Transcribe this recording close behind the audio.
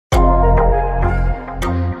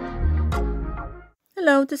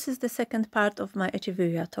Hello, this is the second part of my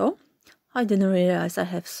Echeveria tour. I didn't realize I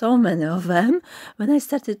have so many of them when I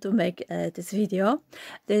started to make this video.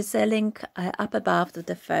 There's a link up above to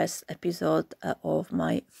the first episode of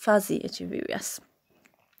my fuzzy Echeverias.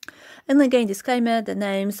 And again, disclaimer, the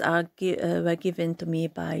names are were given to me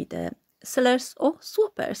by the sellers or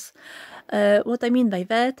swappers. What I mean by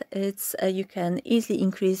that, it's you can easily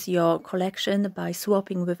increase your collection by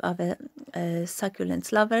swapping with other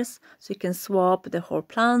succulents lovers. So you can swap the whole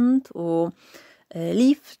plant or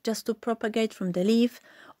leaf just to propagate from the leaf,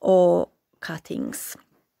 or cuttings.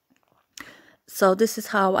 So this is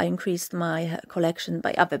how I increased my collection,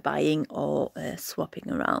 by either buying or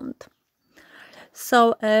swapping around.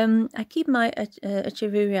 So I keep my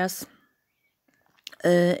Echeverias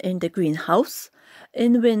in the greenhouse.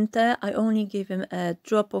 In winter, I only give them a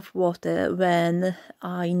drop of water when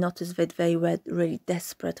I notice that they were really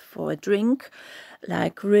desperate for a drink,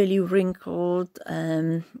 like really wrinkled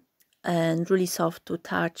and really soft to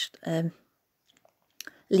touch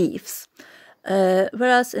leaves.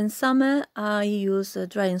 Whereas in summer, I use a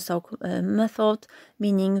dry and soak method,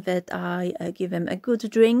 meaning that I give them a good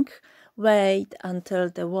drink, wait until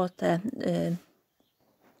the water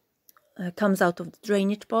comes out of the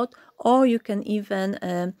drainage pot, or you can even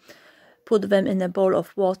put them in a bowl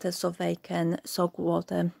of water so they can soak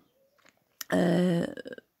water,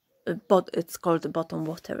 but it's called bottom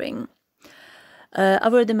watering. I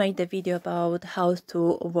already made a video about how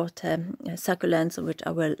to water succulents, which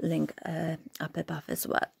I will link up above as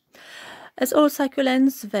well. As all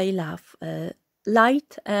succulents, they love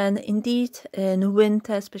light, and indeed in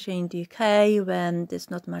winter, especially in the UK when there's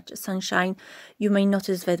not much sunshine, you may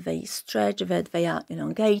notice that they stretch, that they are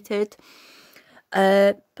elongated,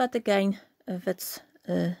 but again, that's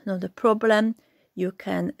not a problem. You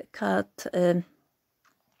can cut and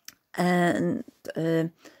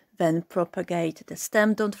then propagate the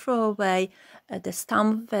stem. Don't throw away the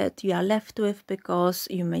stem that you are left with, because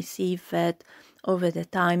you may see that over the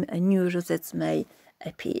time new rosettes may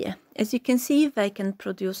appear. As you can see, they can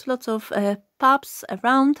produce lots of pups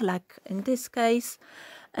around, like in this case,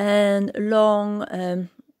 and long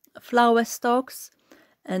flower stalks,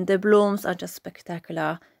 and the blooms are just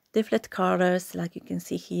spectacular. Different colors, like you can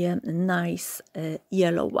see here, a nice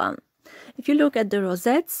yellow one. If you look at the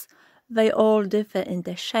rosettes, they all differ in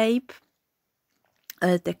the shape,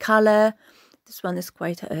 the color. This one is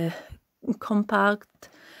quite compact.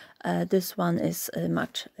 This one is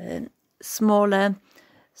much smaller.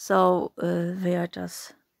 So they are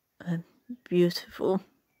just beautiful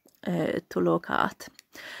to look at.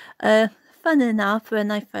 Funny enough,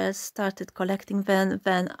 when I first started collecting them,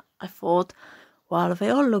 then I thought, well, they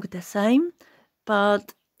all look the same.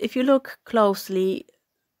 But if you look closely,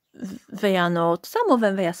 they are not. Some of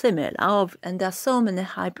them they are similar, and there are so many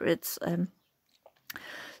hybrids.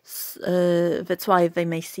 That's why they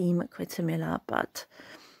may seem quite similar. But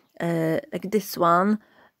like this one,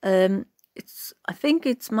 I think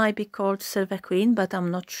it might be called Silver Queen, but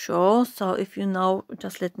I'm not sure. So if you know,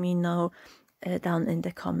 just let me know down in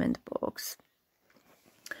the comment box.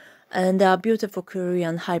 And there are beautiful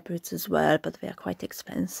Korean hybrids as well, but they are quite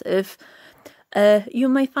expensive. You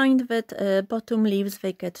may find that bottom leaves,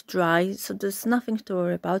 they get dry, so there's nothing to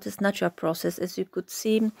worry about. It's a natural process. As you could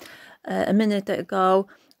see a minute ago,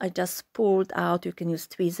 I just pulled out. You can use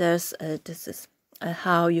tweezers. This is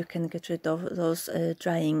how you can get rid of those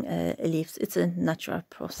drying leaves. It's a natural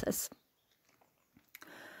process.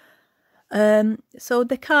 So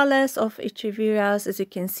the colors of Echeverias, as you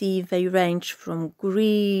can see, they range from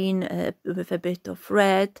green with a bit of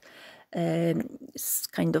red,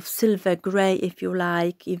 kind of silver gray if you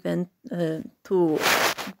like, even to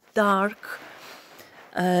dark.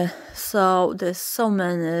 So there's so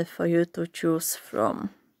many for you to choose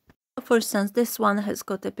from. For instance, this one has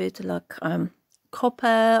got a bit like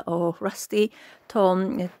copper or rusty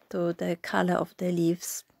tone to the color of the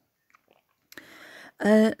leaves.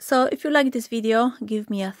 So if you like this video, give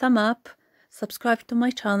me a thumb up, subscribe to my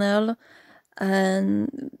channel,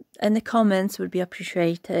 and any comments will be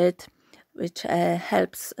appreciated, which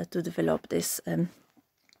helps to develop this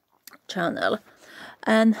channel.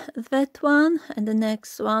 And that one and the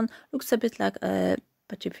next one looks a bit like a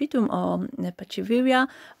Pachyphytum or Pachyveria,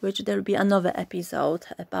 which there will be another episode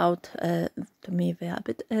about. To me, they are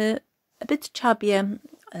a bit chubbier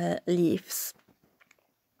leaves.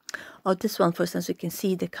 Or this one, for instance, you can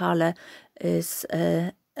see the color is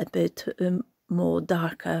a bit more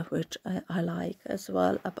darker, which I like as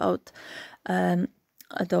well about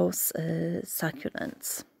those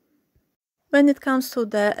succulents. When it comes to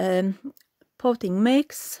the potting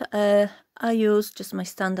mix, I use just my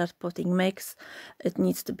standard potting mix. It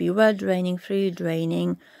needs to be well draining, free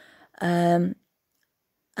draining, and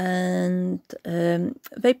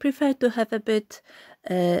they prefer to have a bit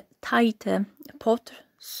tighter pot,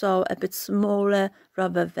 so a bit smaller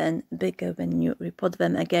rather than bigger when you repot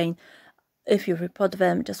them. Again, if you repot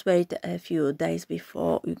them, just wait a few days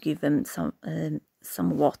before you give them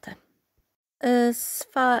some water. As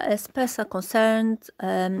far as pests are concerned,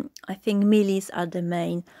 I think mealies are the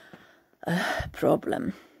main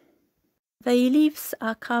problem. The leaves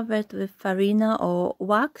are covered with farina or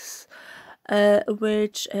wax,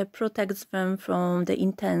 which protects them from the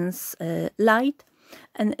intense light.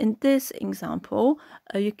 And in this example,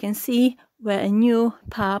 you can see where a new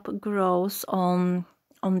pulp grows on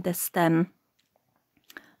the stem,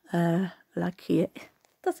 like here.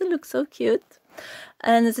 Doesn't it look so cute?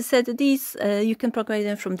 And as I said, these you can propagate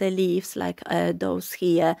them from the leaves, like those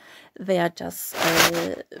here. They are just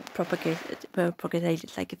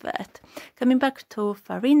propagated like that. Coming back to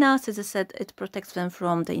farina, as I said, it protects them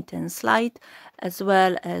from the intense light, as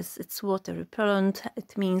well as it's water repellent.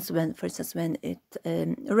 It means when, for instance, when it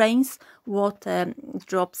rains, water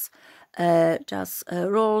drops just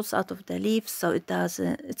rolls out of the leaves, so it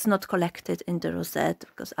doesn't. It's not collected in the rosette,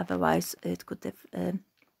 because otherwise it could have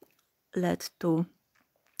led to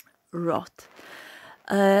rot.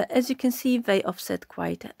 As you can see, they offset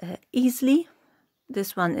quite easily.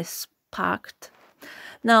 This one is packed.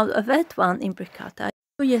 Now that one in Bricata,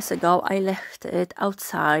 2 years ago I left it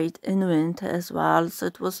outside in winter as well, so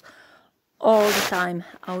it was all the time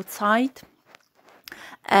outside,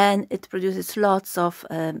 and it produces lots of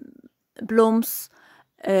blooms.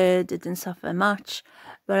 Didn't suffer much,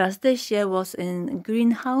 whereas this year was in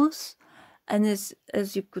greenhouse. And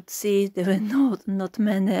as you could see, there were not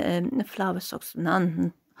many flower stalks,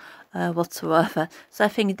 none whatsoever. So I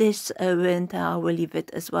think this winter I will leave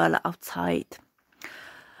it as well outside.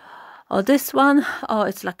 Oh, this one, oh,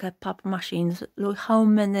 it's like a pulp machine. Look how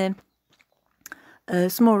many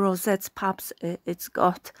small rosettes, pulps it's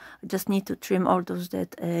got. I just need to trim all those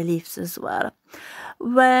dead leaves as well.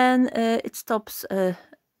 When it stops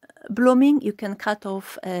blooming, you can cut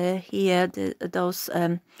off here those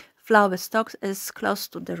flower stalks as close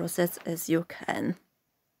to the rosettes as you can.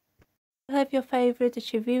 Do you have your favorite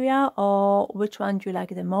echeveria, or which one do you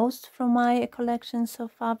like the most from my collection so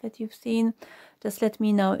far that you've seen? Just let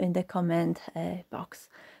me know in the comment box.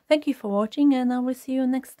 Thank you for watching, and I will see you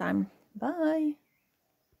next time. Bye!